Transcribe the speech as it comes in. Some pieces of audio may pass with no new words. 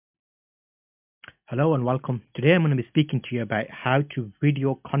Hello and welcome. Today I'm going to be speaking to you about how to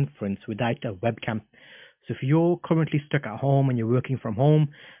video conference without a webcam. So if you're currently stuck at home and you're working from home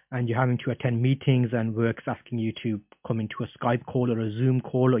and you're having to attend meetings and work's asking you to come into a Skype call or a Zoom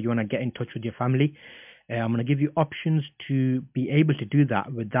call, or you want to get in touch with your family, I'm going to give you options to be able to do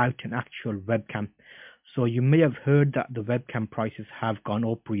that without an actual webcam. So you may have heard that the webcam prices have gone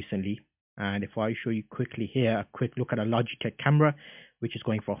up recently. And if I show you quickly here, a quick look at a Logitech camera, which is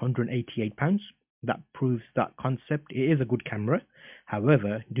going for £188. That proves that concept. It is a good camera.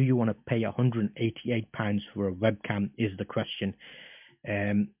 However, do you want to pay £188 for a webcam is the question.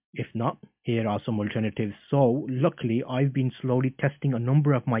 If not, here are some alternatives. So luckily, I've been slowly testing a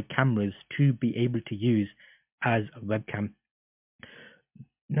number of my cameras to be able to use as a webcam.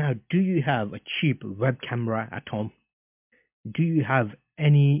 Now, do you have a cheap web camera at home? Do you have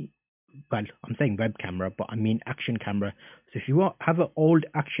any, well, I'm saying web camera, but I mean action camera. So if you have an old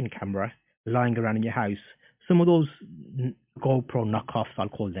action camera lying around in your house, some of those GoPro knockoffs, I'll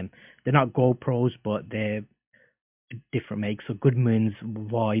call them, they're not GoPros, but they're different makes. So Goodman's,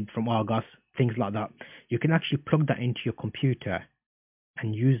 Vibe from Argos, things like that. You can actually plug that into your computer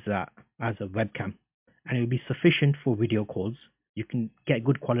and use that as a webcam, and it will be sufficient for video calls. You can get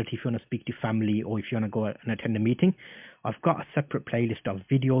good quality if you want to speak to family or if you want to go and attend a meeting. I've got a separate playlist of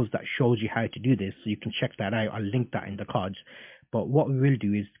videos that shows you how to do this, so you can check that out. I'll link that in the cards. But what we will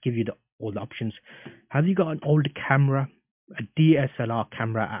do is give you all the options. Have you got an old camera, a DSLR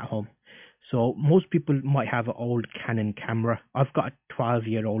camera at home? So most people might have an old Canon camera. I've got a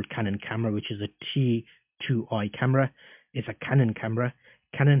 12-year-old Canon camera, which is a T2i camera. It's a Canon camera.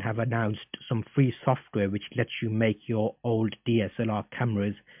 Canon have announced some free software which lets you make your old DSLR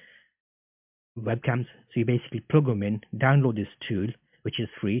cameras webcams. So you basically plug them in, download this tool, which is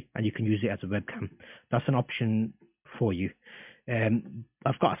free, and you can use it as a webcam. That's an option for you.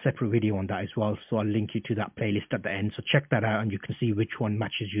 I've got a separate video on that as well, so I'll link you to that playlist at the end. So check that out and you can see which one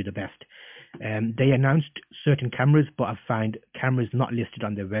matches you the best. They announced certain cameras, but I've found cameras not listed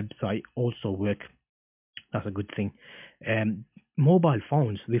on their website also work. That's a good thing. Mobile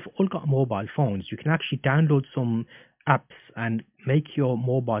phones, we've all got mobile phones. You can actually download some apps and make your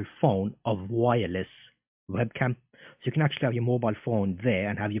mobile phone a wireless webcam. So you can actually have your mobile phone there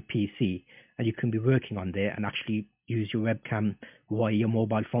and have your PC, and you can be working on there and actually use your webcam via your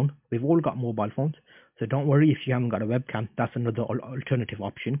mobile phone. We've all got mobile phones, so don't worry if you haven't got a webcam. That's another alternative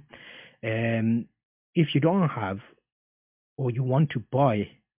option. If you don't have, or you want to buy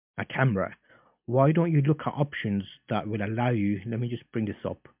a camera, why don't you look at options that will allow you, let me just bring this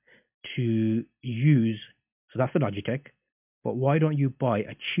up, to use, so that's the Logitech, but why don't you buy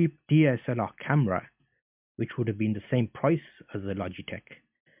a cheap DSLR camera, which would have been the same price as the Logitech,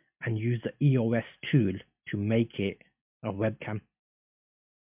 and use the EOS tool to make it a webcam.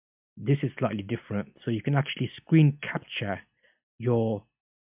 This is slightly different, so you can actually screen capture your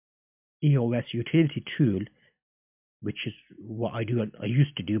EOS utility tool, which is what I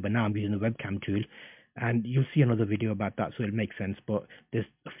used to do, but now I'm using the webcam tool, and you'll see another video about that, so it'll make sense. But there's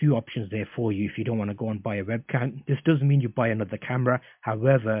a few options there for you if you don't want to go and buy a webcam. This doesn't mean you buy another camera.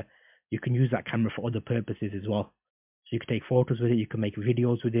 However, you can use that camera for other purposes as well. So you can take photos with it, you can make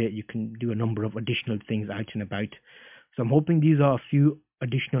videos with it, you can do a number of additional things out and about. So I'm hoping these are a few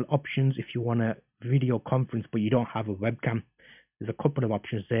additional options if you want a video conference but you don't have a webcam. There's a couple of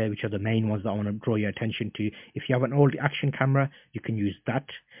options there, which are the main ones that I want to draw your attention to. If you have an old action camera, you can use that.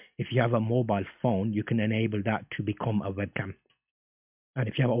 If you have a mobile phone, you can enable that to become a webcam. And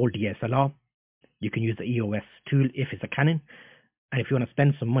if you have an old DSLR, you can use the EOS tool if it's a Canon. And if you want to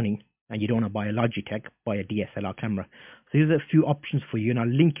spend some money and you don't want to buy a Logitech, buy a DSLR camera. So these are a few options for you, and I'll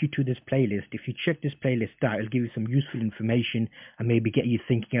link you to this playlist. If you check this playlist out, it'll give you some useful information and maybe get you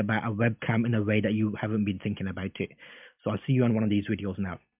thinking about a webcam in a way that you haven't been thinking about it. So I'll see you on one of these videos now.